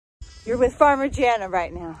You're with Farmer Janna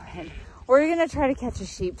right now, and we're gonna try to catch a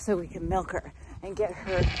sheep so we can milk her and get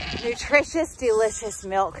her nutritious, delicious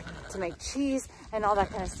milk to make cheese and all that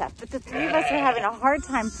kind of stuff. But the three of us are having a hard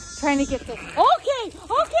time trying to get this. Okay,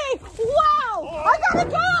 wow, I gotta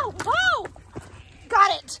go. Oh,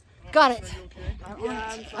 got it.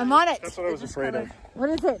 I'm on it. That's what I was afraid of. What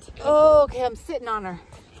is it? Oh, okay, I'm sitting on her.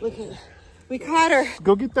 Look at it. We caught her.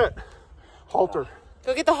 Go get that halter.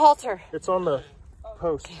 Go get the halter. It's on the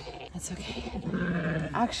post. That's okay.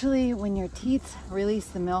 Actually, when your teeth release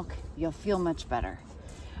the milk, you'll feel much better.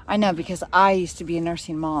 I know, because I used to be a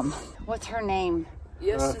nursing mom. What's her name?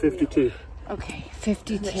 52. Okay,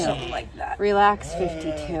 52. Something like that. Relax,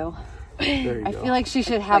 52. There you I go. feel like she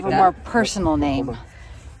should have a more personal name.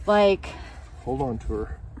 Like Hold on to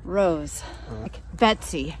her. Rose. Like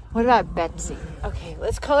Betsy. What about Betsy? Okay,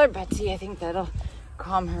 let's call her Betsy. I think that'll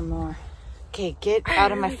calm her more. Okay, get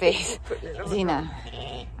out of my face. Zena,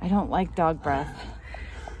 I don't like dog breath.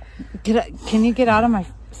 Can you get out of my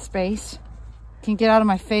space? Can you get out of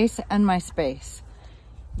my face and my space?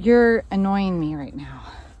 You're annoying me right now.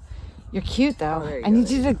 You're cute though. I need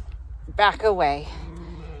you to back away.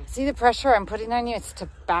 See the pressure I'm putting on you? It's to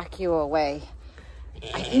back you away.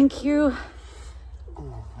 I think you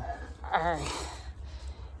are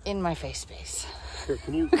in my face space. Here,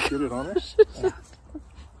 can you get it on her?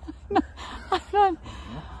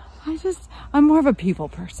 I'm more of a people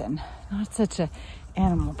person, not such a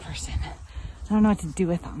animal person. I don't know what to do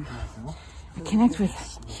with them. I connect with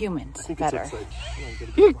humans better.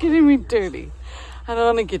 You're getting me dirty. I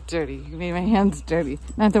don't want to get dirty. You made my hands dirty.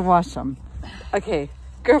 I have to wash them. Okay,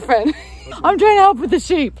 girlfriend. I'm trying to help with the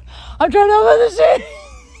sheep.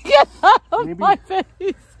 Get out of my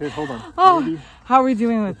face. Here, hold on. Oh, how are we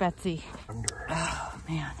doing with Betsy? Under. Oh,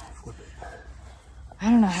 man. I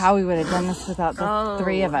don't know how we would have done this without the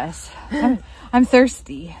three of us. I'm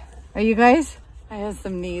thirsty. Are you guys? I have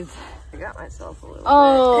some needs. I got myself a little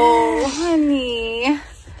Oh, honey.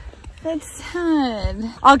 That's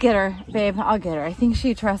sad. I'll get her, babe. I'll get her. I think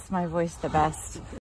she trusts my voice the best.